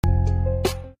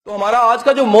تو ہمارا آج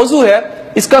کا جو موضوع ہے،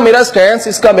 اس کا میرا سٹینس،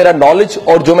 اس کا میرا نالج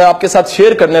اور جو میں آپ کے ساتھ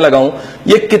شیئر کرنے لگا ہوں،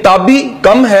 یہ کتابی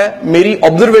کم ہے، میری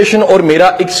آبزرویشن اور میرا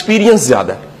ایکسپیرینس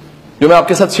زیادہ ہے جو میں آپ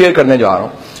کے ساتھ شیئر کرنے جا رہا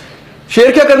ہوں۔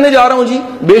 شیئر کیا کرنے جا رہا ہوں جی؟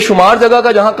 بے شمار جگہ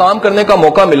کا جہاں کام کرنے کا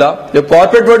موقع ملا، جب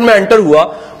کارپوریٹ ورلڈ میں انٹر ہوا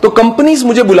تو کمپنیز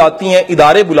مجھے بلاتی ہیں،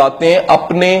 ادارے بلاتے ہیں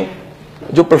اپنے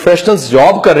جو پروفیشنلز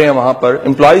جاب کر رہے ہیں وہاں پر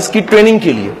امپلائیز کی ٹریننگ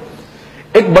کے لیے۔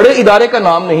 ایک بڑے ادارے کا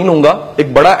نام نہیں لوں گا،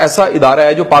 ایک بڑا ایسا ادارہ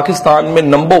ہے جو پاکستان میں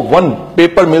نمبر 1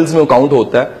 پیپر ملز میں اکاؤنٹ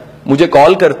ہوتا ہے، مجھے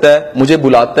کال کرتا ہے، مجھے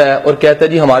بلاتا ہے اور کہتا ہے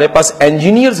جی ہمارے پاس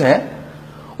انجینئرز ہیں،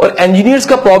 اور انجینئرز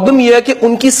کا پرابلم یہ ہے کہ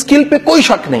ان کی سکل پہ کوئی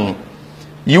شک نہیں ہے۔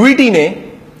 یو ای ٹی نے،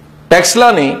 ٹیکسلا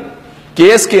نے،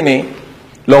 کے ایس کے نے،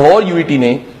 لاہور یو ای ٹی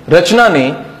نے، رچنا نے،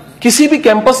 کسی بھی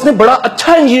کیمپس نے بڑا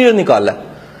اچھا انجینئر نکالا ہے،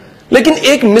 لیکن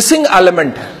ایک مسنگ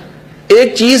ایلیمنٹ ہے، ایک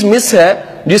چیز مس ہے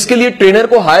جس کے لیے ٹرینر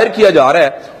کو ہائر کیا جا رہا ہے،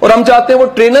 اور ہم چاہتے ہیں وہ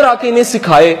ٹرینر آ کے انہیں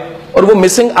سکھائے۔ اور وہ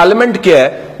مسنگ ایلیمنٹ کیا ہے؟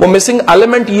 وہ مسنگ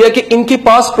ایلیمنٹ یہ ہے کہ ان کے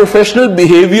پاس پروفیشنل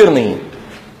بیہیویئر نہیں ہے۔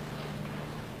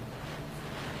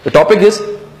 ٹاپک از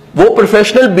وہ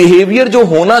پروفیشنل بیہیویئر جو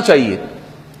ہونا چاہیے،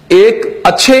 ایک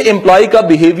اچھے امپلائی کا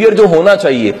بیہیویئر جو ہونا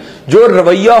چاہیے، جو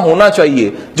رویہ ہونا چاہیے،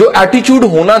 جو ایٹیچیوڈ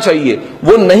ہونا چاہیے،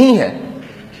 وہ نہیں ہے۔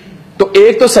 تو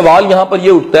ایک تو سوال یہاں پر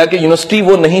یہ اٹھتا ہے کہ یونیورسٹی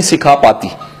وہ نہیں سکھا پاتی۔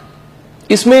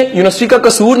 اس میں یونیورسٹی کا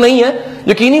قصور نہیں ہے،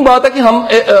 یقینی بات ہے کہ ہم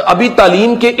ابھی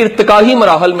تعلیم کے ارتقائی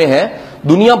مراحل میں ہیں،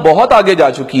 دنیا بہت آگے جا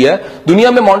چکی ہے۔ دنیا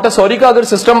میں مونٹیسوری کا اگر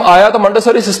سسٹم آیا تو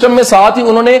مونٹیسوری سسٹم میں ساتھ ہی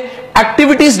انہوں نے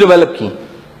ایکٹیویٹیز ڈیولپ کی۔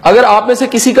 اگر آپ میں سے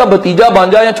کسی کا بھتیجا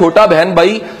بانجا یا چھوٹا بہن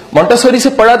بھائی مونٹیسوری سے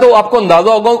پڑھا تو آپ کو اندازہ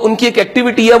ہوگا ان کی ایک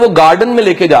ایکٹیویٹی ہے، وہ گارڈن میں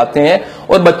لے کے جاتے ہیں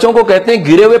اور بچوں کو کہتے ہیں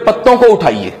گرے ہوئے پتوں کو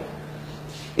اٹھائیے۔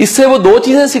 اس سے وہ دو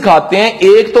چیزیں سکھاتے ہیں،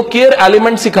 ایک تو کیئر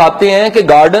ایلیمنٹ سکھاتے ہیں کہ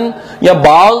گارڈن یا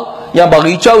باغ یا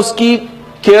باغیچہ اس کی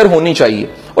کیئر ہونی چاہیے،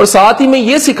 اور ساتھ ہی میں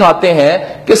یہ سکھاتے ہیں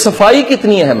کہ صفائی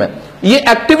کتنی اہم ہے۔ یہ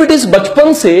ایکٹیویٹیز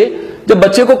بچپن سے جب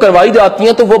بچے کو کروائی جاتی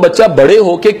ہیں تو وہ بچہ بڑے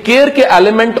ہو کے کیئر کے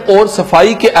ایلیمنٹ اور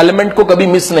صفائی کے ایلیمنٹ کو کبھی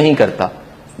مس نہیں کرتا،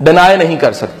 ڈینائی نہیں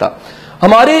کر سکتا۔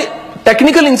 ہمارے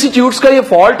ٹیکنیکل انسٹیٹیوٹس کا یہ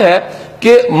فالٹ ہے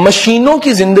کہ مشینوں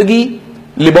کی زندگی،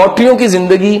 لیبارٹریوں کی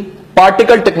زندگی،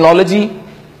 پارٹیکل ٹیکنالوجی،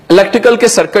 الیکٹریکل کے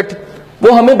سرکٹ،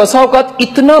 وہ ہمیں بسا اوقات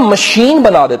اتنا مشین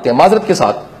بنا دیتے ہیں، معذرت کے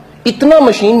ساتھ اتنا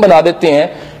مشین بنا دیتے ہیں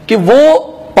کہ وہ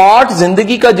پارٹ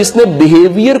زندگی کا جس نے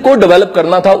بیہیویئر کو ڈیولپ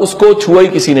کرنا تھا اس کو چھوا ہی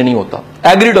کسی نے نہیں ہوتا۔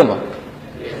 ایگریڈ ہونا؟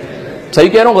 صحیح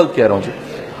کہہ رہا ہوں غلط کہہ رہا ہوں جی؟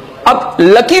 اب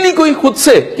لکیلی کوئی خود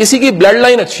سے کسی کی بلڈ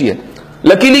لائن اچھی ہے،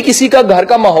 لکیلی کسی کا گھر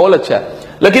کا ماحول اچھا ہے،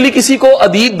 لکیلی کسی کو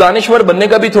ادیب دانشور بننے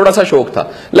کا بھی تھوڑا سا شوق تھا،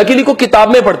 لکیلی کو کتاب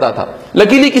میں پڑھتا تھا،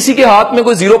 لکیلی کسی کے ہاتھ میں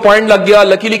کوئی 0 پوائنٹ لگ گیا،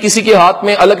 لکیلی کسی کے ہاتھ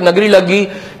میں الگ نگری لگ گئی،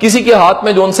 کسی کے ہاتھ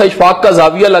میں جون سا اشفاق کا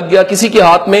زاویہ لگ گیا، کسی کے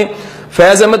ہاتھ میں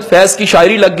فیض احمد فیض کی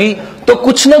شاعری لگ گئی، تو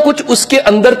کچھ نہ کچھ اس کے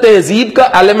اندر تہذیب کا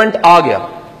ایلیمنٹ آ گیا۔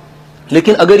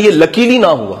 لیکن اگر یہ لکیلی نہ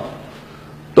ہوا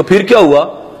تو پھر کیا ہوا؟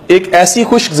 ایک ایسی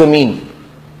خشک زمین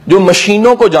جو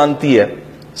مشینوں کو جانتی ہے،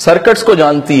 سرکٹس کو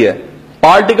جانتی ہے،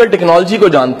 پارٹیکل ٹیکنالوجی کو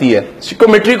جانتی ہے،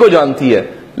 سیکومیٹری کو جانتی ہے،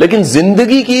 لیکن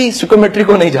زندگی کی سیکومیٹری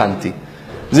کو نہیں جانتی۔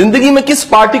 زندگی میں کس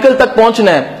پارٹیکل تک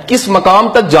پہنچنا ہے، کس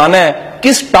مقام تک جانا ہے،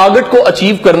 کس ٹارگٹ کو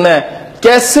اچیو کرنا ہے،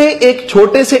 کیسے ایک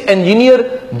چھوٹے سے انجینئر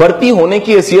بھرتی ہونے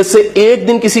کی حیثیت سے ایک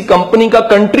دن کسی کمپنی کا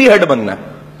کنٹری ہیڈ بننا ہے،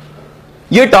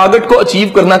 یہ ٹارگٹ کو اچیو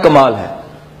کرنا کمال ہے۔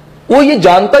 وہ یہ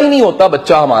جانتا ہی نہیں ہوتا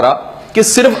بچہ ہمارا کہ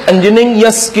صرف انجینئرنگ یا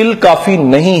سکل کافی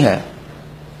نہیں ہے۔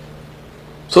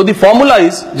 سو دی فارمولا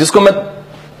از، جس کو میں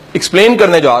ایکسپلین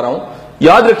کرنے جا رہا ہوں،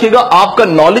 یاد رکھیے گا، آپ کا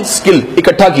نالج سکل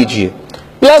اکٹھا کیجئے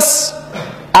پلس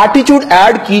ایٹیچیوڈ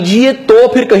ایڈ کیجئے تو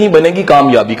پھر کہیں بنے گی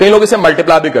کامیابی۔ کئی لوگ اسے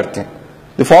ملٹیپلائی بھی کرتے ہیں۔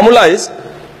 دی فارمولا از،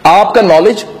 آپ کا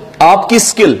نالج، آپ کی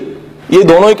سکل، یہ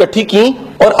دونوں اکٹھی کی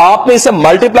اور آپ نے اسے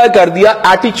ملٹیپلائی کر دیا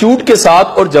ایٹیچیوڈ کے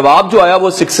ساتھ، اور جواب جو آیا وہ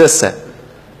سکسیس ہے۔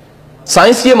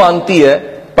 سائنس یہ مانتی ہے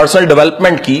پرسنل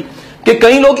ڈیولپمنٹ کی کہ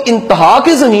کئی لوگ انتہا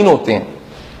کے ذہین ہوتے ہیں،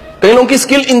 کئی لوگوں کی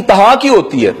سکل انتہا کی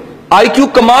ہوتی ہے، آئی کیو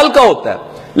کمال کا ہوتا ہے،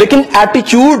 لیکن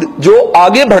ایٹیچیوڈ جو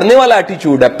آگے بڑھنے والا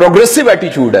ایٹیچیوڈ ہے، پروگریسو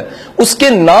ایٹیچیوڈ ہے، اس کے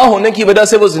نہ ہونے کی وجہ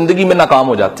سے وہ زندگی میں ناکام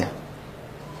ہو جاتے ہیں۔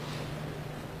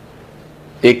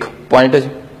 ایک پوائنٹ ہے جی۔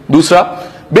 دوسرا،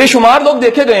 بے شمار لوگ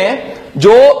دیکھے گئے ہیں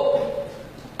جو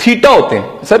تھیٹا ہوتے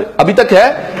ہیں۔ سر ابھی تک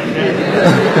ہے؟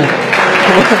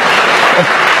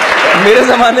 میرے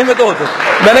زمانے میں تو ہوتے،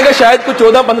 میں نے کہا شاید کچھ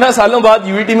 14-15 سالوں بعد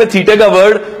یو ای ٹی میں تھیٹے کا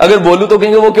ورڈ اگر بولوں تو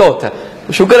کہیں گے وہ کیا ہوتا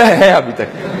ہے۔ شکر ہے ابھی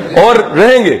تک، اور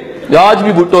رہیں گے، آج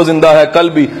بھی بھٹو زندہ ہے، کل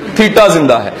بھی تھیٹا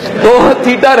زندہ ہے، تو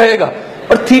تھیٹا رہے گا۔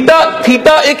 اور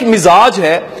تھیٹا ایک مزاج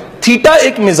ہے، تھیٹا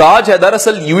ایک مزاج ہے۔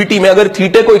 دراصل یو ای ٹی میں اگر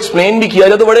تھیٹے کو ایکسپلین بھی کیا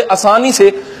جائے تو بڑے آسانی سے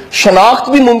شناخت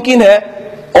بھی ممکن ہے،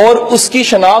 اور اس کی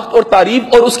شناخت اور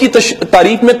تعریف اور اس کی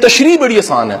تعریف میں تشریح بڑی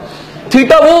آسان ہے۔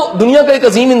 تھیٹا وہ دنیا کا ایک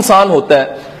عظیم انسان ہوتا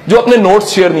ہے جو اپنے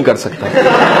نوٹس شیئر نہیں کر سکتا.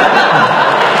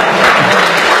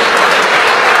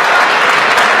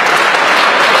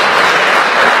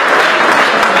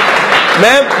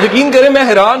 میں یقین کریں میں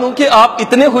حیران ہوں کہ آپ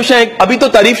اتنے خوش ہیں. ابھی تو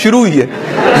تعریف شروع ہوئی ہے,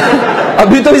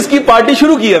 ابھی تو اس کی پارٹی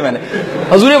شروع کی ہے میں نے.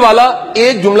 حضور والا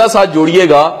ایک جملہ ساتھ جوڑیے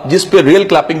گا جس پہ ریل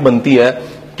کلیپنگ بنتی ہے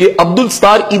کہ عبد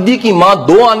الستار ایدی کی ماں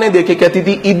 2 آنے دے کے کہتی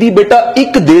تھی, ایدی بیٹا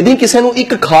ایک دے دیں کسی نو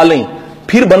ایک کھا لیں,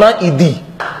 پھر بنا ایدی.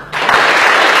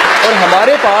 اور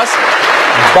ہمارے پاس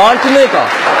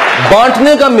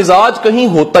بانٹنے کا مزاج کہیں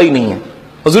ہوتا ہی نہیں ہے.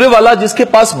 حضور والا جس کے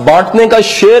پاس بانٹنے کا,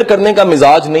 شیئر کرنے کا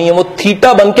مزاج نہیں ہے, وہ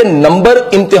تھیٹا بن کے نمبر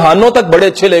امتحانوں تک بڑے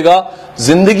اچھے لے گا,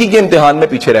 زندگی کے امتحان میں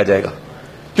پیچھے رہ جائے گا.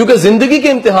 کیونکہ زندگی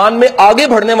کے امتحان میں آگے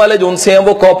بڑھنے والے جو ان سے ہیں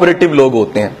وہ کوآپریٹو لوگ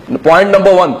ہوتے ہیں. پوائنٹ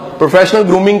نمبر 1 پروفیشنل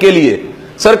گرومنگ کے لیے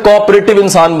سر کوآپریٹو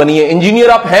انسان بنیے. انجینئر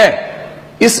آپ ہیں,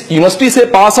 اس یونیورسٹی سے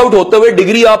پاس آؤٹ ہوتے ہوئے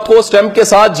ڈگری آپ کو اسٹیمپ کے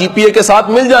ساتھ جی پی اے کے ساتھ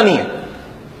مل جانی ہے.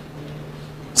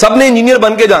 سب نے انجینئر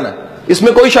بن کے جانا ہے, اس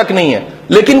میں کوئی شک نہیں ہے.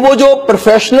 لیکن وہ جو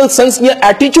پروفیشنل سینس یا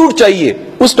ایٹیچیوڈ چاہیے,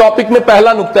 اس ٹاپک میں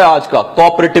پہلا نقطہ ہے آج کا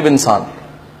کوآپریٹو انسان.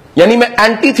 یعنی میں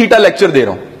اینٹی تھیٹا لیکچر دے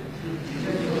رہا ہوں,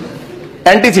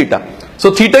 اینٹی تھیٹا. سو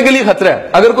تھیٹا کے لیے خطرہ ہے.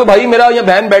 اگر کوئی بھائی میرا یا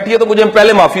بہن بیٹھی ہے تو مجھے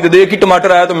پہلے معافی دے دے, ایک ہی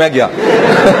ٹماٹر آیا تو میں گیا,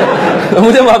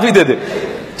 مجھے معافی دے دے.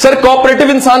 سر کوآپریٹو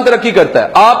انسان ترقی کرتا ہے.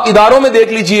 آپ اداروں میں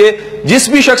دیکھ لیجئے, جس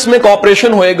بھی شخص میں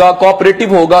کوآپریشن ہوئے گا,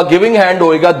 کوآپریٹو ہوگا, گیونگ ہینڈ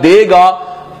ہوئے گا, دے گا,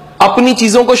 اپنی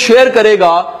چیزوں کو شیئر کرے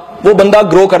گا, وہ بندہ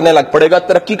گرو کرنے لگ پڑے گا,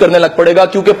 ترقی کرنے لگ پڑے گا.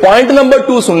 کیونکہ پوائنٹ نمبر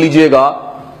 2 سن لیجئے گا,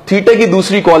 تھیٹے کی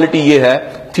دوسری کوالٹی یہ ہے,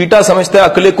 تھیٹا سمجھتا ہے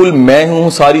عقل کل میں ہوں,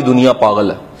 ساری دنیا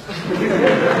پاگل ہے.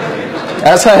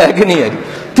 ایسا ہے کہ نہیں ہے؟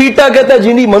 تھیٹا کہتا ہے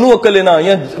جنی منو عقل ہے نا,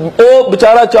 یا وہ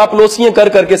بچارہ چاپلوسیاں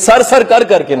کر کے, سر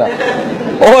کر کے نا,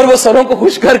 اور وہ سروں کو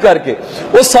خوش کر کے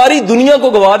وہ ساری دنیا کو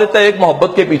گوا دیتا ہے ایک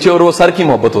محبت کے پیچھے, اور وہ سر کی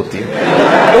محبت ہوتی ہے.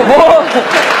 تو وہ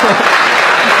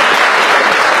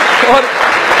اور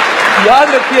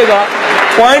یاد رکھیے گا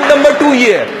پوائنٹ نمبر 2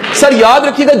 یہ ہے سر, یاد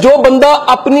رکھیے گا, جو بندہ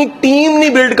اپنی ٹیم نہیں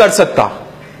بلڈ کر سکتا,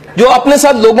 جو اپنے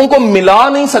ساتھ لوگوں کو ملا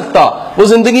نہیں سکتا, وہ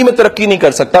زندگی میں ترقی نہیں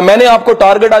کر سکتا. میں نے آپ کو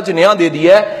ٹارگٹ آج نیا دے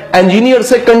دیا ہے, انجینئر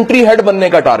سے کنٹری ہیڈ بننے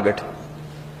کا ٹارگٹ.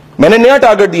 میں نے نیا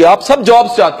ٹارگٹ دیا. آپ سب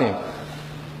جابز چاہتے ہیں.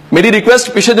 میری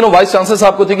ریکویسٹ پچھلے دنوں وائس چانسلر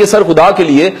صاحب کو تھی کہ سر خدا کے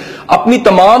لیے اپنی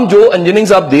تمام جو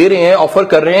انجینئرنگز آپ دے رہے ہیں, آفر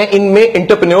کر رہے ہیں, ان میں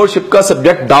انٹرپرینیورشپ کا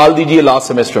سبجیکٹ ڈال دیجئے لاسٹ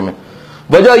سیمسٹر میں.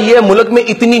 وجہ یہ ہے ملک میں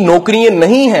اتنی نوکریاں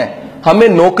نہیں ہیں, ہمیں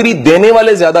نوکری دینے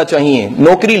والے زیادہ چاہیے.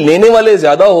 نوکری لینے والے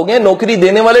زیادہ ہو گئے, نوکری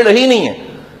دینے والے رہی نہیں ہیں.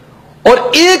 اور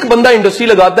ایک بندہ انڈسٹری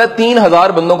لگاتا ہے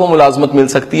 3000 بندوں کو ملازمت مل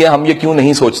سکتی ہے. ہم یہ کیوں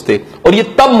نہیں سوچتے؟ اور یہ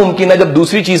تب ممکن ہے جب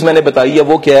دوسری چیز میں نے بتائی ہے,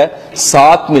 وہ کیا ہے؟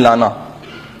 ساتھ ملانا,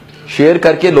 شیئر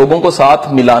کر کے لوگوں کو ساتھ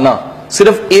ملانا.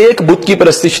 صرف ایک بت کی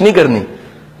پرستش نہیں کرنی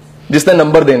جس نے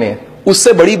نمبر دینے ہیں. اس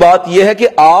سے بڑی بات یہ ہے کہ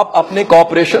آپ اپنے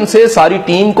کوآپریشن سے ساری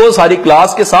ٹیم کو, ساری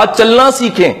کلاس کے ساتھ چلنا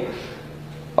سیکھیں.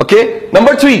 اوکے.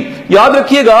 نمبر 3 یاد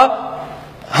رکھیے گا,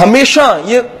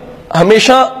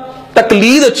 ہمیشہ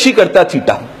تقلید اچھی کرتا ہے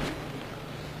تھیٹا.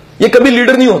 یہ کبھی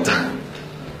لیڈر نہیں ہوتا.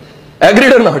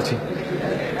 ایگریڈر نہ ہٹ جی.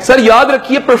 سر یاد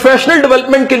رکھیے, پروفیشنل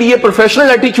ڈیولپمنٹ کے لیے, پروفیشنل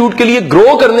ایٹیچیوڈ کے لیے,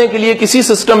 گرو کرنے کے لیے, کسی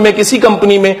سسٹم میں, کسی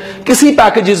کمپنی میں, کسی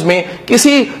پیکجز میں,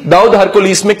 کسی داؤد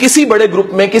ہرکولیس میں, کسی بڑے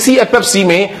گروپ میں, کسی ایف ایف سی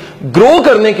میں گرو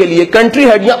کرنے کے لیے, کنٹری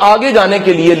ہیڈ یا آگے جانے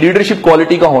کے لیے لیڈرشپ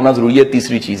کوالٹی کا ہونا ضروری ہے.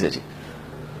 تیسری چیز ہے جی,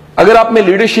 اگر آپ میں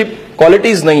لیڈرشپ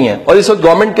کوالٹیز نہیں ہیں, اور اس وقت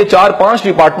گورنمنٹ کے 4-5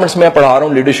 ڈپارٹمنٹس میں پڑھا رہا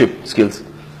ہوں لیڈرشپ سکلز,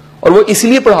 اور وہ اس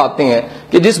لیے پڑھاتے ہیں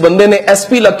کہ جس بندے نے ایس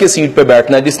پی لگ کے سیٹ پہ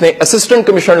بیٹھنا ہے, جس نے اسسٹنٹ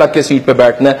کمشنر لگ کے سیٹ پہ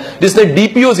بیٹھنا ہے, جس نے ڈی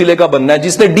پی او ضلع کا بننا ہے,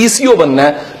 جس نے ڈی سی او بننا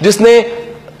ہے, جس نے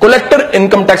کلیکٹر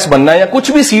انکم ٹیکس بننا ہے, یا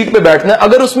کچھ بھی سیٹ پہ بیٹھنا ہے,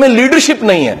 اگر اس میں لیڈرشپ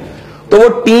نہیں ہے تو وہ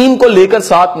ٹیم کو لے کر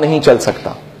ساتھ نہیں چل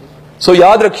سکتا. سو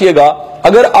یاد رکھیے گا,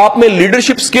 اگر آپ میں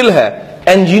لیڈرشپ سکل ہے,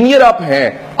 انجینئر آپ ہیں,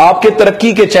 آپ کے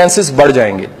ترقی کے چانسز بڑھ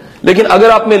جائیں گے. لیکن اگر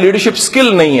آپ میں لیڈرشپ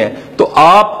سکل نہیں ہے تو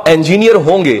آپ انجینئر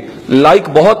ہوں گے, لائک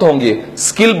بہت ہوں گے,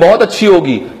 سکل بہت اچھی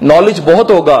ہوگی, نالج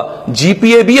بہت ہوگا, جی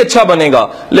پی اے بھی اچھا بنے گا,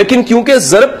 لیکن کیونکہ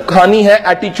ضرب کھانی ہے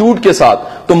ایٹیچیوڈ کے ساتھ,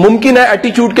 تو ممکن ہے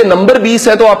ایٹیچیوڈ کے نمبر 20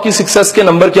 ہے تو آپ کی سکسیس کے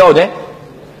نمبر کیا ہو جائیں؟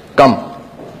 کم.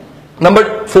 نمبر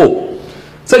 4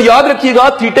 سر یاد رکھیے گا,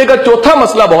 تھیٹے کا چوتھا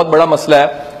مسئلہ بہت بڑا مسئلہ ہے.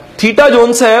 تھیٹا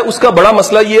جون سے ہے, اس کا بڑا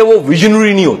مسئلہ یہ ہے, وہ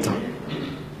ویژنری نہیں ہوتا.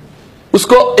 اس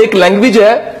کو ایک لینگویج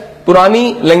ہے,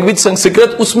 پرانی لینگویج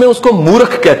سنسکرت, اس میں اس کو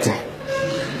مورکھ کہتے ہیں.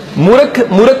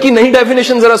 مورکھ کی نئی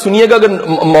ڈیفینیشن ذرا سنیے گا.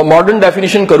 اگر ماڈرن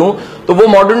ڈیفینیشن کروں تو وہ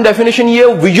ماڈرن ڈیفینیشن یہ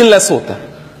ویژن لیس ہوتا ہے.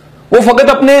 وہ فقط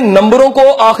اپنے نمبروں کو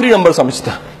آخری نمبر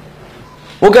سمجھتا ہے.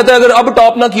 وہ کہتا ہے اگر اب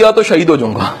ٹاپ نہ کیا تو شہید ہو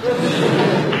جاؤں گا,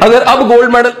 اگر اب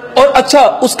گولڈ میڈل. اور اچھا,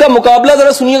 اس کا مقابلہ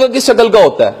ذرا سنیے گا کس شکل کا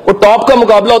ہوتا ہے. وہ ٹاپ کا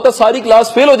مقابلہ ہوتا ہے, ساری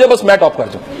کلاس فیل ہو جائے بس میں ٹاپ کر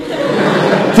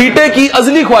جاؤں. تھیٹے کی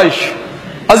ازلی خواہش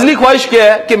ازلی خواہش کیا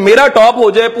ہے کہ میرا ٹاپ ہو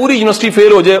جائے, پوری یونیورسٹی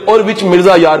فیل ہو جائے, اور وچ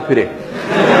مرزا یار پھرے.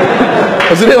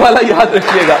 حضور والا یاد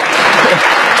رکھیے گا,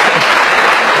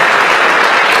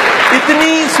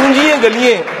 اتنی سونجیاں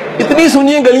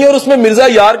گلیاں اور اس میں مرزا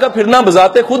یار کا پھرنا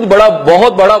بذات خود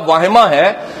بہت بڑا واہمہ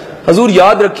ہے. حضور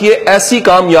یاد رکھیے, ایسی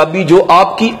کامیابی جو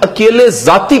آپ کی اکیلے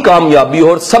ذاتی کامیابی ہو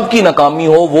اور سب کی ناکامی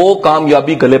ہو, وہ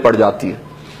کامیابی گلے پڑ جاتی ہے.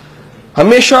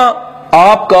 ہمیشہ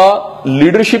آپ کا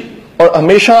لیڈرشپ اور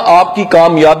ہمیشہ آپ کی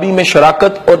کامیابی میں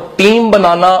شراکت اور ٹیم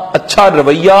بنانا, اچھا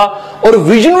رویہ اور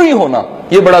ویژنری ہونا,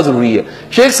 یہ بڑا ضروری ہے.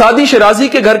 شیخ سعدی شرازی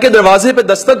کے گھر کے دروازے پہ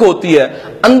دستک ہوتی ہے,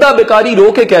 اندھا بیکاری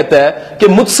رو کے کہتا ہے کہ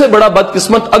مجھ سے بڑا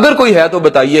بدقسمت اگر کوئی ہے تو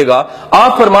بتائیے گا.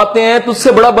 آپ فرماتے ہیں تجھ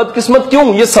سے بڑا بدقسمت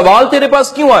کیوں, یہ سوال تیرے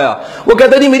پاس کیوں آیا؟ وہ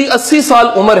کہتا ہے جی میری 80 سال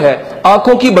عمر ہے,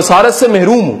 آنکھوں کی بصارت سے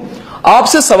محروم ہوں. آپ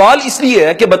سے سوال اس لیے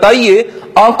ہے کہ بتائیے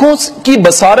آنکھوں کی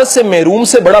بصارت سے محروم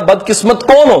سے بڑا بدقسمت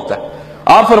کون ہوتا ہے؟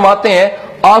 آپ فرماتے ہیں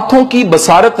آنکھوں کی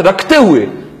بصارت رکھتے ہوئے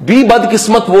بھی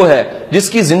بدقسمت وہ ہے جس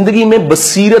کی زندگی میں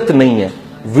بصیرت نہیں ہے,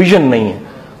 ویژن نہیں ہے.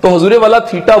 تو حضور والا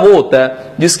تھیٹا وہ ہوتا ہے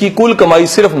جس کی کل کمائی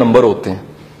صرف نمبر ہوتے ہیں.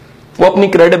 وہ اپنی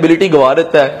کریڈیبلٹی گوا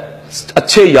دیتا ہے,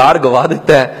 اچھے یار گوا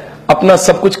دیتا ہے, اپنا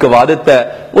سب کچھ گوا دیتا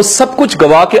ہے. وہ سب کچھ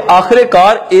گوا کے آخر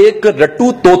کار ایک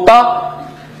رٹو توتا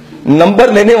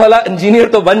نمبر لینے والا انجینئر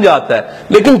تو بن جاتا ہے,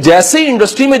 لیکن جیسے ہی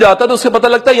انڈسٹری میں جاتا ہے تو اسے پتہ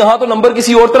لگتا ہے یہاں تو نمبر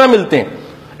کسی اور طرح ملتے ہیں.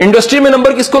 انڈسٹری میں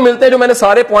نمبر کس کو ملتے ہیں؟ جو میں نے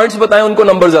سارے پوائنٹس بتائے ان کو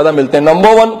نمبر زیادہ ملتے ہیں. نمبر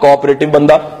 1 کوآپریٹو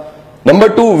بندہ, نمبر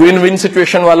 2 ون ون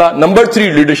سچویشن والا, نمبر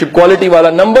 3 لیڈرشپ کوالٹی والا,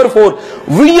 نمبر 4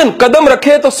 ویژن. قدم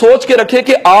رکھے تو سوچ کے رکھے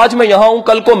کہ آج میں یہاں ہوں,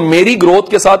 کل کو میری گروتھ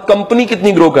کے ساتھ کمپنی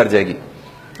کتنی گرو کر جائے گی.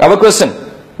 اب کوسچن,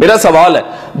 میرا سوال ہے,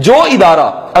 جو ادارہ,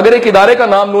 اگر ایک ادارے کا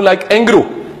نام لوں لائک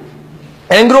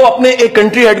اینگرو اپنے ایک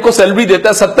کنٹری ہیڈ کو سیلری دیتا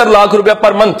ہے 70 لاکھ روپے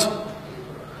پر منتھ,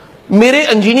 میرے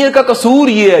انجینئر کا قصور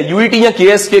یہ ہے یو ای ٹی یا کے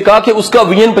ایس کے کا کہ اس کا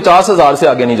ویژن 50,000 سے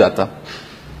آگے نہیں جاتا.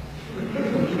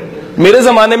 میرے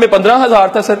زمانے میں 15,000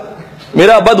 تھا سر.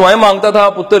 میرا ابا دعائیں مانگتا تھا,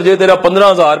 پتر جے تیرا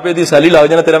 15,000 روپے دی سیلری لگ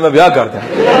جانا تیرا میں بیاہ کر دیں.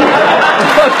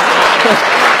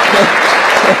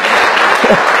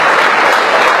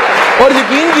 اور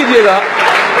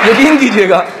یقین کیجئے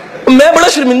گا میں بڑا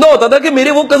شرمندہ ہوتا تھا کہ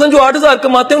میرے وہ کزن جو 8,000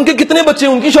 کماتے ہیں ان کے کتنے بچے,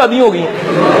 ان کی شادی ہو گئی.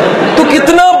 تو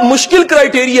کتنا مشکل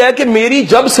کرائیٹیریا ہے کہ میری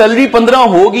جب سیلری 15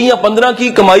 ہوگی یا 15 کی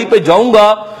کمائی پہ جاؤں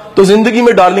گا تو زندگی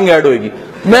میں ڈارلنگ ایڈ ہوئے گی.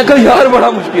 میں کہا یار بڑا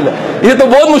مشکل ہے, یہ تو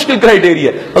بہت مشکل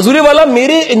کرائیٹیریا ہے. حضور والا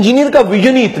میرے انجینئر کا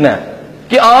ویژن ہی اتنا ہے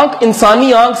کہ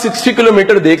انسانی آنکھ 60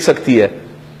 کلومیٹر دیکھ سکتی ہے,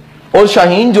 اور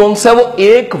شاہین جونس ہے وہ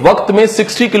ایک وقت میں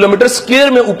 60 کلومیٹر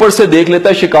سکوئر میں اوپر سے دیکھ لیتا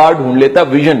ہے, شکار ڈھونڈ لیتا ہے.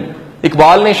 ویژن.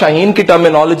 اقبال نے شاہین کی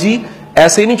ٹرمینالوجی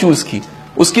ایسے نہیں چوز کی,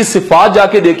 اس کی صفات جا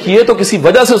کے دیکھیے تو کسی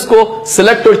وجہ سے اس کو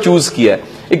سلیکٹ اور چوز کیا ہے.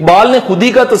 اقبال نے خودی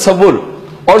کا تصور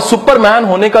اور سپر مین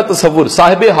ہونے کا تصور,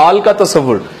 صاحب حال کا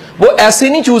تصور, وہ ایسے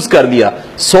نہیں چوز کر لیا,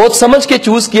 سوچ سمجھ کے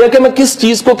چوز کیا کہ میں کس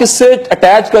چیز کو کس سے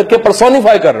اٹیچ کر کے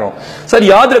پرسونیفائی کر رہا ہوں. سر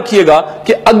یاد رکھیے گا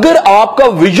کہ اگر آپ کا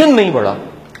ویژن نہیں بڑھا,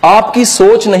 آپ کی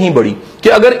سوچ نہیں بڑھی,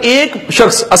 کہ اگر ایک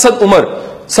شخص اسد عمر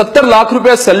 70 لاکھ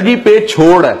روپے سیلری پہ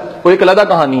چھوڑ ہے, وہ ایک علیحدہ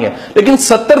کہانی ہے, لیکن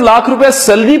 70 لاکھ روپے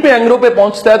سیلری پہ اینگرو پہ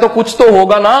پہنچتا ہے تو کچھ تو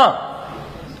ہوگا نا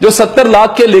جو 70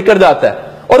 لاکھ کے لے کر جاتا ہے,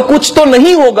 اور کچھ تو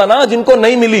نہیں ہوگا نا جن کو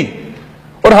نہیں ملی.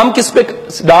 اور ہم کس پہ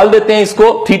ڈال دیتے ہیں اس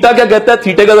کو؟ تھیٹا کیا کہتا ہے؟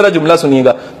 تھیٹے کا ذرا جملہ سنیے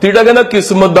گا. تھیٹا کہنا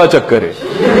قسمت دا چکر ہے,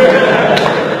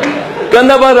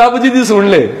 کہنا بار رب جی دی سن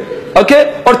لے. اوکے,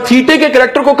 اور تھیٹے کے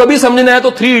کریکٹر کو کبھی سمجھنا ہے تو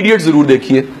 3 ایڈیٹ ضرور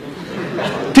دیکھیے.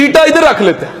 تھیٹا ادھر رکھ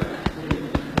لیتا ہے,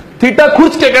 تھیٹا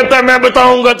کھرچ کے کہتا ہے میں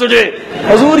بتاؤں گا تجھے.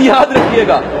 حضور یاد رکھیے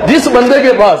گا جس بندے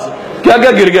کے پاس کیا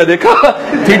کیا گر گیا, دیکھا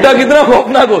تھیٹا کتنا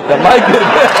خوفناک ہوتا ہے, مائک گر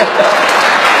گیا.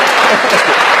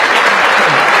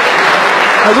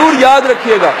 حضور یاد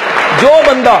رکھیے گا جو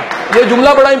بندہ, یہ جملہ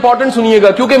بڑا امپورٹنٹ سنیے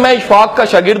گا کیونکہ میں اشفاق کا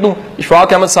شاگرد ہوں,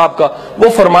 اشفاق احمد صاحب کا, وہ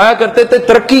فرمایا کرتے تھے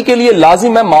ترقی کے لیے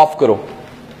لازم ہے معاف کرو,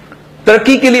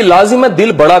 ترقی کے لیے لازم ہے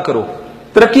دل بڑا کرو,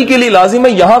 ترقی کے لیے لازم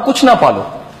ہے یہاں کچھ نہ پالو,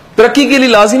 ترقی کے لیے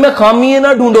لازم ہے خامیاں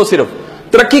نہ ڈھونڈو, صرف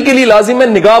ترقی کے لیے لازم ہے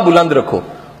نگاہ بلند رکھو.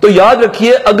 تو یاد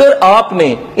رکھیے اگر آپ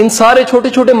نے ان سارے چھوٹے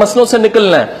چھوٹے مسئلوں سے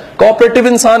نکلنا ہے, کوآپریٹو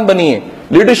انسان بنیے,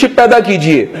 لیڈرشپ پیدا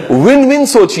کیجئے, ون ون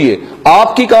سوچئے,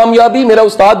 آپ کی کامیابی, میرا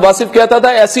استاد واصف کہتا تھا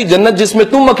ایسی جنت جس میں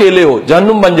تم اکیلے ہو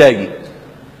جہنم بن جائے گی.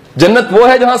 جنت وہ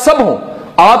ہے جہاں سب ہوں.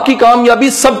 آپ کی کامیابی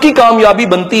سب کی کامیابی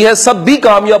بنتی ہے, سب بھی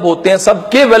کامیاب ہوتے ہیں, سب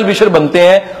کے ویل وشر بنتے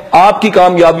ہیں, آپ کی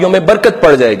کامیابیوں میں برکت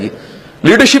پڑ جائے گی.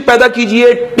 لیڈرشپ پیدا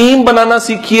کیجئے, ٹیم بنانا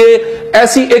سیکھیے.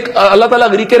 ایسی ایک اللہ تعالیٰ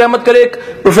غریق رحمت کرے, ایک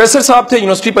پروفیسر صاحب تھے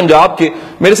یونیورسٹی پنجاب کے,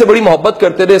 میرے سے بڑی محبت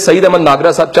کرتے تھے, سعید احمد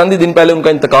ناگرہ صاحب, چند ہی دن پہلے ان کا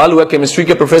انتقال ہوا, کیمسٹری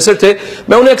کے پروفیسر تھے.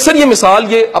 میں انہیں اکثر یہ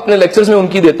مثال یہ اپنے لیکچرز میں ان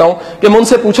کی دیتا ہوں کہ میں ان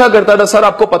سے پوچھا کرتا تھا, سر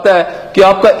آپ کو پتا ہے کہ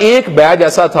آپ کا ایک بیج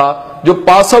ایسا تھا جو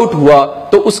پاس آؤٹ ہوا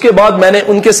تو اس کے بعد میں نے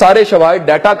ان کے سارے شواہد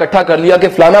ڈیٹا اکٹھا کر لیا کہ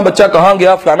فلانا بچہ کہاں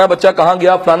گیا، فلانا بچہ کہاں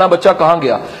گیا، فلانا بچہ کہاں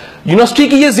گیا. یونیورسٹی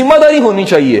کی یہ ذمہ داری ہونی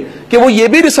چاہیے کہ وہ یہ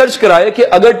بھی ریسرچ کرائے کہ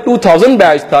اگر 2000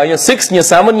 بیچ تھا یا 6 یا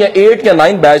 7 یا 8 یا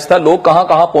 9 بیچ تھا، لوگ کہاں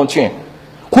کہاں پہنچے ہیں.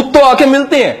 خود تو آ کے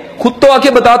ملتے ہیں، خود تو آ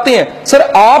کے بتاتے ہیں. سر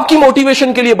آپ کی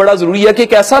موٹیویشن کے لیے بڑا ضروری ہے کہ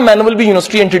ایک ایسا مینول بھی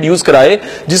یونیورسٹی انٹروڈیوس کرائے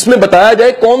جس میں بتایا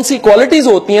جائے کون سی کوالٹیز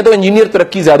ہوتی ہیں تو انجینئر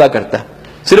ترقی زیادہ کرتا ہے،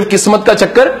 صرف قسمت کا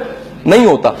چکر نہیں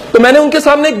ہوتا. تو میں نے ان کے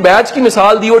سامنے ایک بیچ کی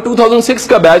مثال دی، وہ 2006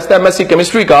 کا بیچ تھا MSc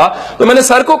کیمسٹری کا. تو میں نے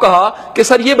سر کو کہا کہ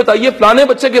سر یہ بتائیے فلانے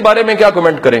بچے کے بارے میں کیا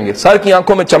کمنٹ کریں گے. سر کی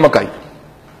آنکھوں میں چمک آئی،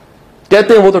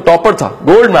 کہتے ہیں وہ تو ٹاپر تھا،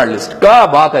 گولڈ میڈلسٹ. کیا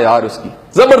بات ہے یار، اس کی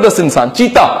زبردست انسان،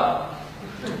 چیتا،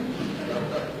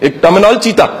 ایک ٹرمینال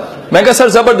چیتا. میں کہا سر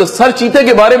زبردست. سر چیتے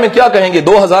کے بارے میں کیا کہیں گے؟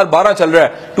 2012 چل رہا ہے،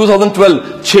 2012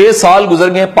 6 سال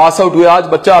گزر گئے، پاس آؤٹ ہوئے. آج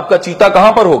بچہ آپ کا چیتا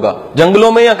کہاں پر ہوگا؟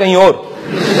 جنگلوں میں یا کہیں اور؟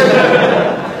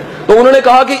 تو انہوں نے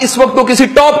کہا کہ اس وقت تو کسی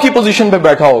ٹاپ کی پوزیشن پہ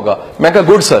بیٹھا ہوگا. میں کہا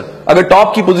گڈ سر، اگر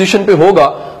ٹاپ کی پوزیشن پہ ہوگا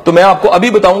تو میں آپ کو ابھی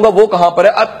بتاؤں گا وہ کہاں پر ہے.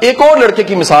 اب ایک اور لڑکے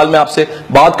کی مثال میں آپ سے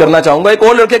بات کرنا چاہوں گا. ایک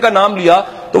اور لڑکے کا نام لیا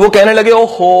تو وہ کہنے لگے او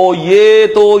ہو یہ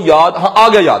تو یاد، ہاں آ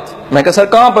گیا یاد. میں کہا سر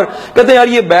کہاں پر؟ کہتے ہیں یار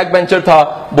یہ بیک بینچر تھا،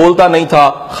 بولتا نہیں تھا،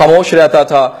 خاموش رہتا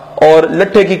تھا اور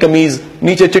لٹھے کی قمیض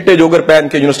نیچے چٹے جوگر پہن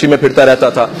کے یونیورسٹی میں پھرتا رہتا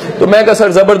تھا. تو میں کہا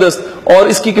سر زبردست. اور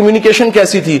اس کی کمیونیکیشن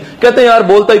کیسی تھی؟ کہتے ہیں یار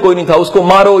بولتا ہی کوئی نہیں تھا، اس کو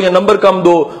مارو یا نمبر کم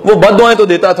دو وہ بد دعائیں تو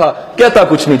دیتا تھا، کہتا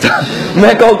کچھ نہیں تھا.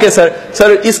 میں کہا کہ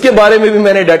سر اس کے بارے میں بھی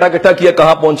میں نے ڈیٹا اکٹھا کیا،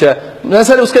 کہاں پہنچا ہے. میں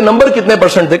سر اس کے نمبر کتنے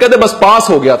پرسنٹ تھے؟ کہتے بس پاس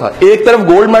ہو گیا تھا. ایک طرف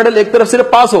گولڈ میڈل، ایک طرف صرف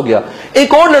پاس ہو گیا.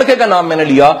 ایک اور لڑکے کا نام میں نے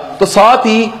لیا تو ساتھ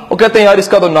ہی وہ کہتے ہیں یار اس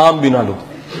کا تو نام بھی نہ لو.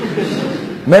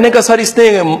 میں نے کہا سر اس نے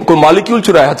کوئی مالیکیول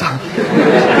چرایا تھا،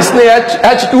 اس نے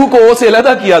H2 کو O سے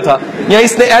علیحدہ کیا تھا، یا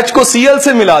اس نے H کو Cl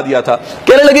سے ملا دیا تھا.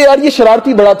 کہنے لگے یار یہ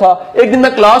شرارتی بڑا تھا. ایک دن میں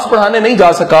کلاس پڑھانے نہیں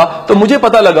جا سکا تو مجھے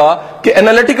پتا لگا کہ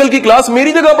انالیٹیکل کی کلاس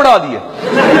میری جگہ پڑھا دی ہے.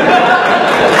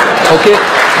 اوکے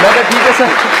میں کہا ٹھیک ہے سر،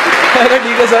 میں کہا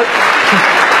ٹھیک ہے سر.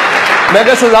 میں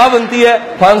کہا سزا بنتی ہے،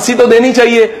 پھانسی تو دینی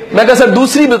چاہیے. میں کہا سر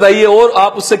دوسری بتائیے اور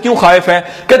آپ اس سے کیوں خائف ہیں؟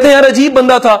 کہتے ہیں یار عجیب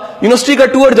بندہ تھا، یونیورسٹی کا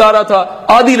ٹور جا رہا تھا،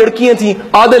 آدھی لڑکیاں تھیں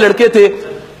آدھے لڑکے تھے،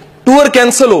 ٹور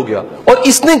کینسل ہو گیا اور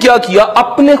اس نے کیا کیا،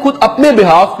 اپنے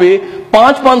بہاف پہ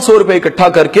 500 روپے اکٹھا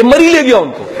کر کے مری لے گیا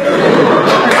ان کو.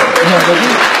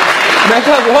 میں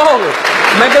کہا واو،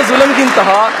 میں کہا ظلم کی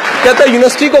انتہا. کہتا ہے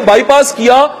یونیورسٹی کو بائی پاس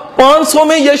کیا، 500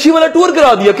 میں یشی والا ٹور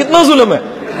کرا دیا. کتنا ظلم ہے،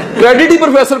 کریڈٹ ہی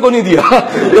پروفیسر کو نہیں دیا.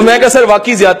 تو میں کہا سر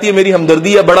واقعی زیادتی ہے، میری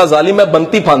ہمدردی ہے، بڑا ظالم ہے،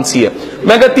 بنتی پھانسی ہے.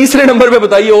 میں کہا تیسرے نمبر پہ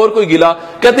بتائیے اور کوئی گلا.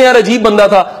 کہتے ہیں یار عجیب بندہ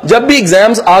تھا، جب بھی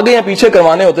ایگزامز آگے یا پیچھے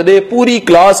کروانے ہوتے تھے پوری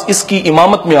کلاس اس کی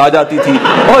امامت میں آ جاتی تھی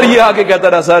اور یہ آگے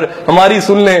کہتا رہا سر ہماری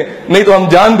سن لیں نہیں تو ہم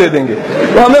جان دے دیں گے.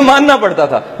 تو ہمیں ماننا پڑتا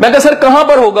تھا. میں کہا سر کہاں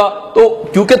پر ہوگا؟ تو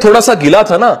کیونکہ تھوڑا سا گلا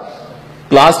تھا نا،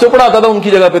 کلاس تو پڑھاتا تھا ان کی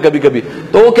جگہ پہ کبھی کبھی،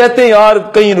 تو وہ کہتے ہیں یار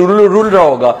کہیں رول رہا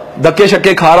ہوگا، دھکے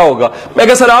شکے کھا رہا ہوگا. میں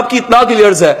کہا سر آپ کی اطلاع کے لیے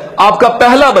عرض ہے، آپ کا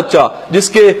پہلا بچہ جس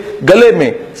کے گلے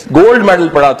میں گولڈ میڈل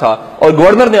پڑا تھا اور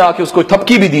گورنر نے آ کے اس کو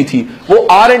تھپکی بھی دی تھی، وہ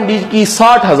R&D کی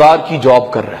 60,000 کی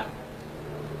جاب کر رہا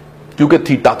ہے کیونکہ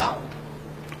تھیٹا تھا.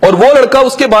 اور وہ لڑکا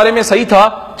اس کے بارے میں صحیح تھا،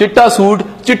 چٹا سوٹ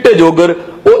چٹے جوگر.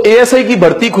 وہ ASI کی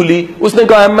بھرتی کھلی، اس نے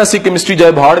کہا MSc کیمسٹری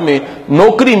جائے بھاڑ میں،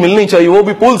 نوکری ملنی چاہیے، وہ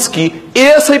بھی پولس کی.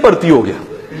 ASI بھرتی ہو گیا،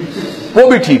 وہ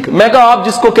بھی ٹھیک. میں کہا آپ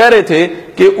جس کو کہہ رہے تھے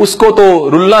کہ اس کو تو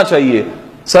رلنا چاہیے،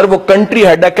 سر وہ کنٹری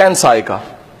ہیڈ ہے کینسائے کا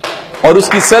اور اس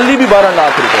کی سیلری بھی 12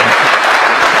 لاکھ روپے ہے.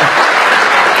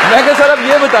 میں کہا سر اب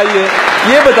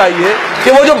یہ بتائیے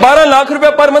کہ وہ جو 12 لاکھ روپے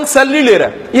پر منتھ سیلری لے رہا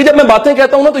ہے، یہ جب میں باتیں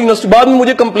کہتا ہوں نا تو یونیورسٹی بعد میں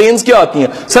مجھے کمپلینز کیا آتی ہیں،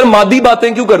 سر مادی باتیں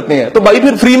کیوں کرتے ہیں؟ تو بھائی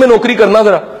پھر فری میں نوکری کرنا،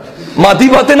 ذرا مادی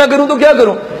باتیں نہ کروں تو کیا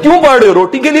کروں؟ کیوں پڑھ رہے ہو؟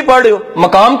 روٹی کے لیے پڑھ رہے ہو،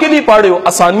 مقام کے لیے پڑھ رہے ہو،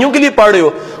 آسانیوں کے لیے پڑھ رہے ہو.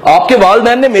 آپ کے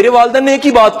والدین نے، میرے والدین نے ایک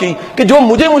ہی بات کی کہ جو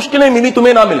مجھے مشکلیں ملی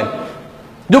تمہیں نہ ملیں،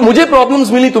 جو مجھے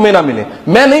پرابلمز ملی تمہیں نہ ملیں.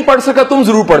 میں نہیں پڑھ سکا، تم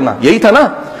ضرور پڑھنا، یہی تھا نا.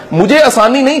 مجھے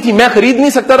آسانی نہیں تھی، میں خرید نہیں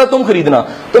سکتا تھا، تم خریدنا.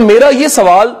 تو میرا یہ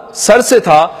سوال سر سے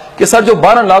تھا کہ سر جو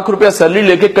 12 لاکھ روپیہ سیلری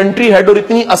لے کے کنٹری ہیڈ اور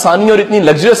اتنی آسانی اور اتنی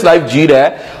لگژریس لائف جی رہا ہے،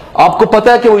 آپ کو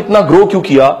پتا ہے کہ وہ اتنا گرو کیوں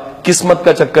کیا؟ قسمت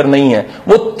کا چکر نہیں ہے.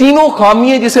 وہ تینوں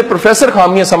خامیاں جسے پروفیسر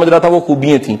خامیاں سمجھ رہا تھا وہ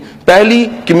خوبیاں تھیں. پہلی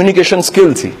کمیونیکیشن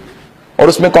سکل تھی اور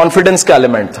اس میں کانفیڈنس کا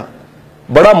ایلیمنٹ تھا.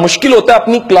 بڑا مشکل ہوتا ہے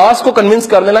اپنی کلاس کو کنونس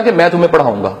کر لینا کہ میں تمہیں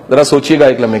پڑھاؤں گا، ذرا سوچئے گا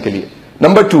ایک لمحے کے لیے.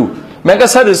 نمبر 2، میں کہا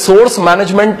سر ریسورس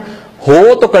مینجمنٹ ہو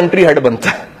تو کنٹری ہیڈ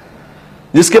بنتا ہے.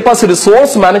 جس کے پاس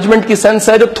ریسورس مینجمنٹ کی سینس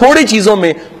ہے، جو تھوڑی چیزوں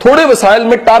میں تھوڑے وسائل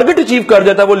میں ٹارگٹ اچیو کر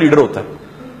جاتا ہے، وہ لیڈر ہوتا ہے.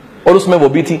 اور اس میں وہ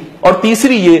بھی تھی. اور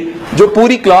تیسری یہ جو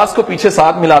پوری کلاس کو پیچھے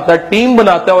ساتھ ملاتا ہے، ٹیم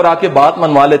بناتا ہے اور آ کے بات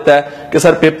منوا لیتا ہے کہ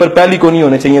سر پیپر پہلی کو نہیں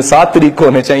ہونے چاہیے، 7 تاریخ کو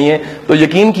ہونے چاہیے. تو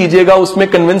یقین کیجئے گا اس میں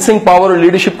کنونسنگ پاور اور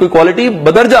لیڈرشپ کی کوالٹی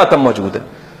بدرجہ کم موجود ہے.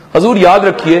 حضور یاد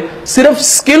رکھیے، صرف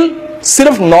سکل،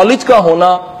 صرف نالج کا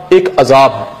ہونا ایک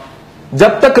عذاب ہے.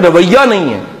 جب تک رویہ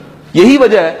نہیں ہے, یہی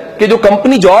وجہ ہے کہ جو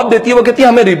کمپنی جاب دیتی ہے وہ کہتی ہے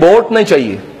ہمیں روبوٹ نہیں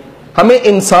چاہیے, ہمیں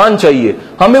انسان چاہیے,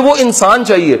 ہمیں وہ انسان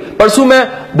چاہیے. پرسوں میں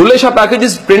بلے شاہ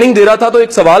پیکیجز ٹریننگ دے رہا تھا تو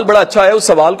ایک سوال بڑا اچھا ہے, اس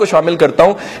سوال کو شامل کرتا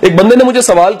ہوں. ایک بندے نے مجھے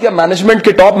سوال کیا, مینجمنٹ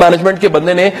کے ٹاپ مینجمنٹ کے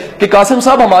بندے نے, کہ قاسم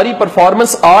صاحب ہماری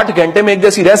پرفارمنس 8 گھنٹے میں ایک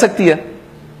جیسی رہ سکتی ہے؟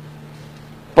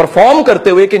 پرفارم کرتے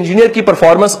ہوئے ایک انجینئر کی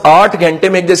پرفارمنس 8 گھنٹے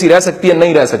میں ایک جیسی رہ سکتی ہے؟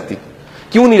 نہیں رہ سکتی.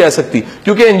 کیوں نہیں رہ سکتی؟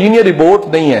 کیونکہ انجینئر ریبوٹ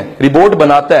نہیں ہے. ریبوٹ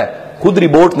بناتا ہے, خود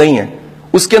ریبوٹ نہیں ہے.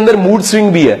 اس کے اندر موڈ سوئنگ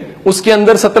بھی ہے, اس کے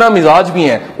اندر 17 مزاج بھی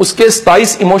ہیں, اس کے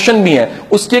 27 ایموشن بھی ہیں,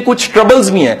 اس کے کچھ ٹربلز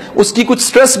بھی ہیں, اس کی کچھ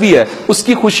سٹریس بھی ہے, اس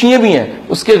کی خوشیاں بھی ہیں,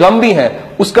 اس کے غم بھی ہیں,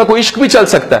 اس کا کوئی عشق بھی چل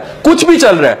سکتا ہے, کچھ بھی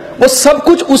چل رہا ہے. وہ سب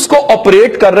کچھ اس کو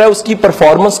آپریٹ کر رہا ہے. اس کی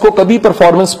پرفارمنس کو کبھی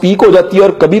پرفارمنس پیک ہو جاتی ہے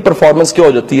اور کبھی پرفارمنس کیا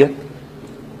ہو جاتی ہے.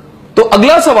 تو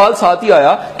اگلا سوال ساتھ ہی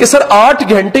آیا کہ سر 8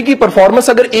 گھنٹے کی پرفارمنس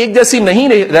اگر ایک جیسی نہیں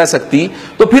رہ سکتی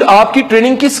تو پھر آپ کی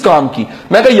ٹریننگ کس کام کی؟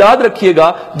 میں کہا یاد رکھیے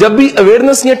گا, جب بھی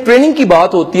اویئرنس یا ٹریننگ کی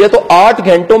بات ہوتی ہے تو 8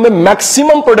 گھنٹوں میں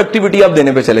میکسیمم پروڈکٹیوٹی آپ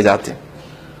دینے پہ چلے جاتے ہیں.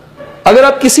 اگر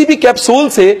آپ کسی بھی کیپسول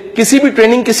سے, کسی بھی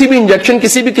ٹریننگ, کسی بھی انجیکشن,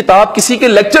 کسی بھی کتاب, کسی کے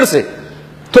لیکچر سے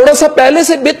تھوڑا سا پہلے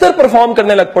سے بہتر پرفارم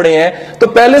کرنے لگ پڑے ہیں, تو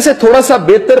پہلے سے تھوڑا سا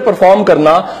بہتر پرفارم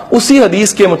کرنا اسی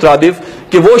حدیث کے مترادف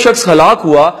کہ وہ شخص ہلاک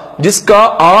ہوا جس کا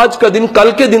آج کا دن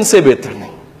کل کے دن سے بہتر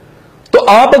نہیں. تو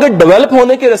آپ اگر ڈیولپ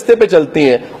ہونے کے راستے پہ چلتے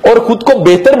ہیں اور خود کو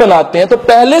بہتر بناتے ہیں تو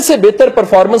پہلے سے بہتر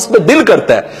پرفارمنس پہ دل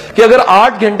کرتا ہے کہ اگر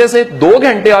 8 گھنٹے سے 2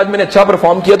 گھنٹے آج میں نے اچھا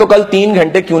پرفارم کیا تو کل 3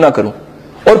 گھنٹے کیوں نہ کروں,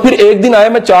 اور پھر ایک دن آئے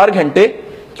میں 4 گھنٹے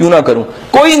کیوں نہ کروں.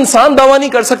 کوئی انسان دعویٰ نہیں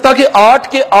کر سکتا کہ 8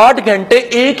 کے 8 گھنٹے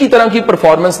ایک ہی طرح کی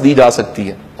پرفارمنس دی جا سکتی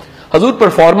ہے. حضور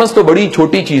پرفارمنس تو بڑی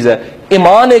چھوٹی چیز ہے.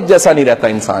 ایمان ایک جیسا نہیں رہتا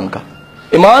انسان کا,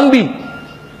 ایمان بھی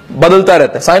بدلتا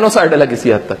رہتا ہے, سائنوسائڈل ہے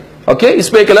کسی حد تک. اوکے,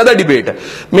 اس پہ ایک علیحدہ ڈیبیٹ ہے.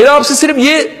 میرا آپ سے صرف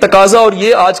یہ تقاضا اور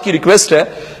یہ آج کی ریکویسٹ ہے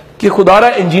کہ خدا را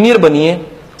انجینئر بنیے,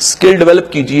 اسکل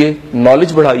ڈیولپ کیجئے,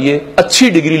 نالج بڑھائیے, اچھی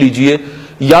ڈگری لیجئے,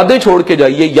 یادیں چھوڑ کے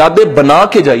جائیے, یادیں بنا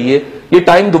کے جائیے. یہ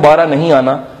ٹائم دوبارہ نہیں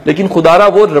آنا, لیکن خدا را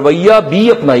وہ رویہ بھی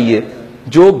اپنائیے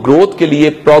جو گروتھ کے لیے,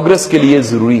 پروگرس کے لیے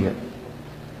ضروری ہے.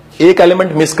 ایک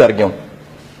ایلیمنٹ مس کر گیا ہوں,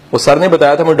 وہ سر نے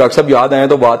بتایا تھا, مجھے ڈاکٹر صاحب یاد آئے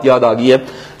تو بات یاد آ گئی ہے.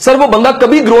 سر وہ بندہ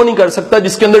کبھی گرو نہیں کر سکتا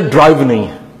جس کے اندر ڈرائیو نہیں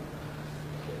ہے.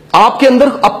 آپ کے اندر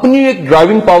اپنی ایک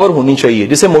ڈرائیونگ پاور ہونی چاہیے,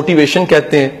 جسے موٹیویشن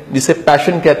کہتے ہیں, جسے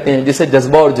پیشن کہتے ہیں, جسے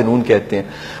جذبہ اور جنون کہتے ہیں.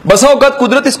 بسا اوقات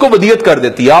قدرت اس کو ودیعت کر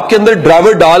دیتی ہے, آپ کے اندر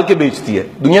ڈرائیور ڈال کے بیچتی ہے.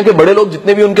 دنیا کے بڑے لوگ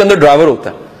جتنے بھی, ان کے اندر ڈرائیور ہوتا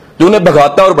ہے جو انہیں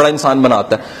بھگاتا ہے اور بڑا انسان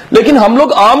بناتا ہے. لیکن ہم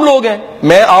لوگ عام لوگ ہیں,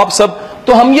 میں آپ سب,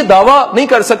 تو ہم یہ دعویٰ نہیں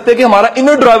کر سکتے کہ ہمارا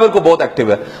انر ڈرائیور کو بہت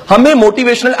ایکٹیو ہے. ہمیں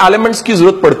موٹیویشنل ایلیمنٹس کی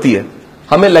ضرورت پڑتی ہے,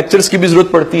 ہمیں لیکچرز کی بھی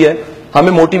ضرورت پڑتی ہے,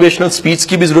 ہمیں موٹیویشنل سپیچ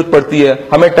کی بھی ضرورت پڑتی ہے,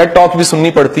 ہمیں ٹیڈ ٹاک بھی سننی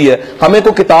پڑتی ہے, ہمیں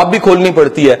کوئی کتاب بھی کھولنی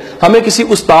پڑتی ہے, ہمیں کسی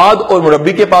استاد اور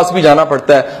مربی کے پاس بھی جانا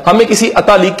پڑتا ہے, ہمیں کسی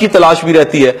اتالیق کی تلاش بھی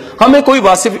رہتی ہے, ہمیں کوئی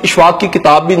واصف اشفاق کی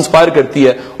کتاب بھی انسپائر کرتی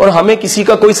ہے, اور ہمیں کسی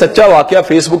کا کوئی سچا واقعہ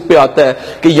فیس بک پہ آتا ہے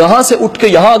کہ یہاں سے اٹھ کے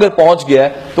یہاں اگر پہنچ گیا ہے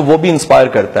تو وہ بھی انسپائر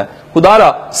کرتا ہے. خدا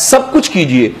را سب کچھ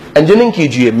کیجئے, انجینئرنگ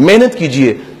کیجئے, محنت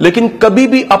کیجئے, لیکن کبھی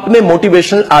بھی اپنے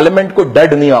موٹیویشنل ایلیمنٹ کو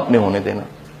ڈیڈ نہیں آپ نے ہونے دینا.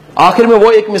 آخر میں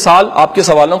وہ ایک مثال آپ کے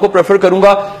سوالوں کو پریفر کروں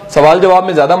گا. سوال جواب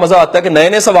میں زیادہ مزہ آتا ہے کہ نئے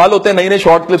نئے سوال ہوتے ہیں, نئے نئے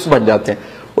شارٹ کلپس بن جاتے ہیں,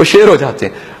 وہ شیئر ہو جاتے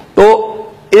ہیں. تو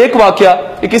ایک واقعہ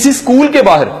کہ کسی اسکول کے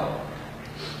باہر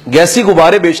گیسی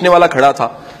غبارے بیچنے والا کھڑا تھا,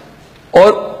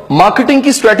 اور مارکیٹنگ کی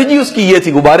اسٹریٹجی اس کی یہ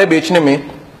تھی غبارے بیچنے میں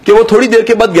کہ وہ تھوڑی دیر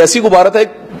کے بعد گیسی غبارہ تھا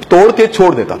ایک توڑ کے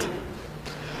چھوڑ دیتا تھا.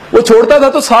 وہ چھوڑتا تھا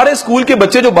تو سارے اسکول کے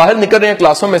بچے جو باہر نکل رہے ہیں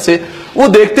کلاسوں میں سے, وہ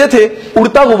دیکھتے تھے.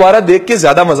 اڑتا غبارہ دیکھ کے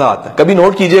زیادہ مزہ آتا ہے. کبھی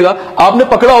نوٹ کیجئے گا, آپ نے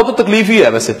پکڑا ہو تو تکلیف ہی ہے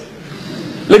ویسے,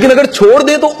 لیکن اگر چھوڑ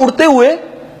دے تو اڑتے ہوئے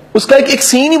اس کا ایک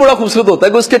سین ہی بڑا خوبصورت ہوتا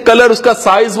ہے کہ اس کے کلر, اس کا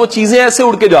سائز, وہ چیزیں ایسے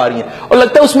اڑ کے جا رہی ہیں اور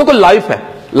لگتا ہے اس میں کوئی لائف ہے,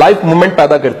 لائف مومنٹ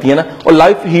پیدا کرتی ہے نا, اور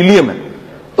لائف ہیلیم ہے.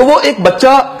 تو وہ ایک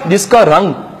بچہ جس کا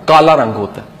رنگ کالا رنگ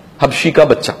ہوتا ہے, حبشی کا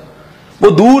بچہ, وہ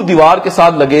دور دیوار کے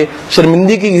ساتھ لگے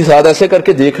شرمندگی کے ساتھ ایسے کر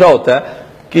کے دیکھ رہا ہوتا ہے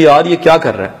کہ یار یہ کیا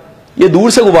کر رہا ہے. یہ دور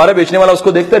سے غبارہ بیچنے والا اس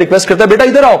کو دیکھتا ہے, ریکویسٹ کرتا ہے بیٹا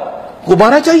ادھر آؤ,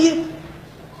 غبارہ چاہیے.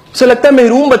 اسے لگتا ہے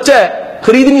محروم بچہ ہے,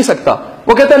 خرید نہیں سکتا.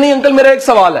 وہ کہتا ہے نہیں انکل میرا ایک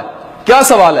سوال ہے. کیا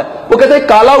سوال ہے؟ وہ کہتا ہے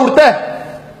کالا اڑتا ہے.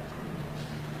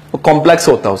 وہ کمپلیکس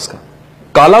ہوتا ہے اس کا,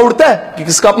 کالا اڑتا ہے کہ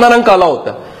کس کا اپنا رنگ کالا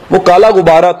ہوتا ہے. وہ کالا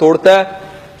غبارہ توڑتا ہے,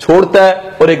 چھوڑتا ہے,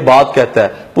 اور ایک بات کہتا ہے,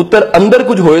 پتر اندر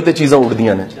کچھ ہوئے تھے چیزیں اڑ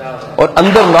دیا نے, اور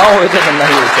اندر نہ ہوئے تھے بننا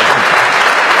ہی ہوتا ہے.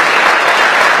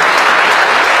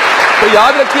 تو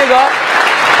یاد رکھیے گا,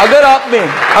 اگر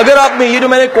آپ میں یہ جو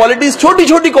میں نے کوالٹیز, چھوٹی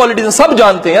چھوٹی کوالٹیز سب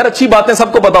جانتے ہیں یار, اچھی باتیں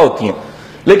سب کو پتا ہوتی ہیں,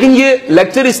 لیکن یہ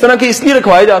لیکچر اس طرح کے اس لیے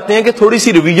رکھوائے جاتے ہیں کہ تھوڑی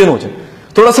سی ریویژن ہو جائے,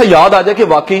 تھوڑا سا یاد آ جائے کہ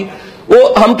واقعی وہ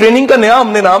ہم ٹریننگ کا نیا ہم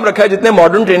نے نام رکھا ہے. جتنے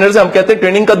ماڈرن ٹرینرز ہیں ہم کہتے ہیں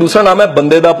ٹریننگ کا دوسرا نام ہے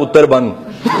بندے دا پتر بن.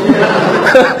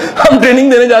 ہم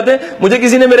ٹریننگ دینے جاتے ہیں. مجھے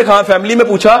کسی نے میرے فیملی میں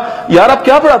پوچھا یار آپ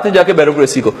کیا پڑھاتے ہیں جا کے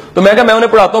بیوروکریسی کو, تو میں کہا میں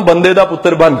انہیں پڑھاتا ہوں بندے دا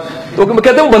پتر بن. تو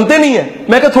کہتے ہیں وہ بنتے نہیں ہیں.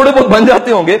 میں کہا تھوڑے بہت بن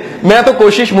جاتے ہوں گے, میں تو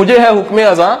کوشش مجھے ہے حکم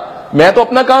ازاں, میں تو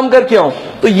اپنا کام کر کے آؤں.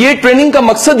 تو یہ ٹریننگ کا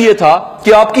مقصد یہ تھا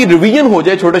کہ آپ کی ریویژن ہو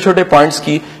جائے چھوٹے چھوٹے پوائنٹس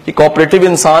کی, کہ کوآپریٹو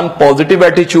انسان, positive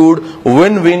ایٹیچیوڈ,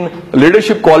 one one,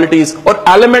 leadership qualities اور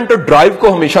ایلیمنٹ آف ڈرائیو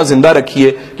کو ہمیشہ زندہ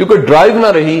رکھیے. کیونکہ ڈرائیو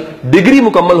نہ رہی, ڈگری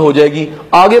مکمل ہو جائے گی,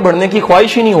 آگے بڑھنے کی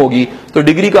خواہش ہی نہیں ہوگی, تو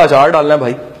ڈگری کا اچار ڈالنا ہے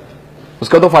بھائی, اس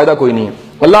کا تو فائدہ کوئی نہیں ہے.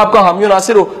 اللہ آپ کا حامی و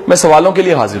ناصر ہو. میں سوالوں کے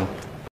لیے حاضر ہوں.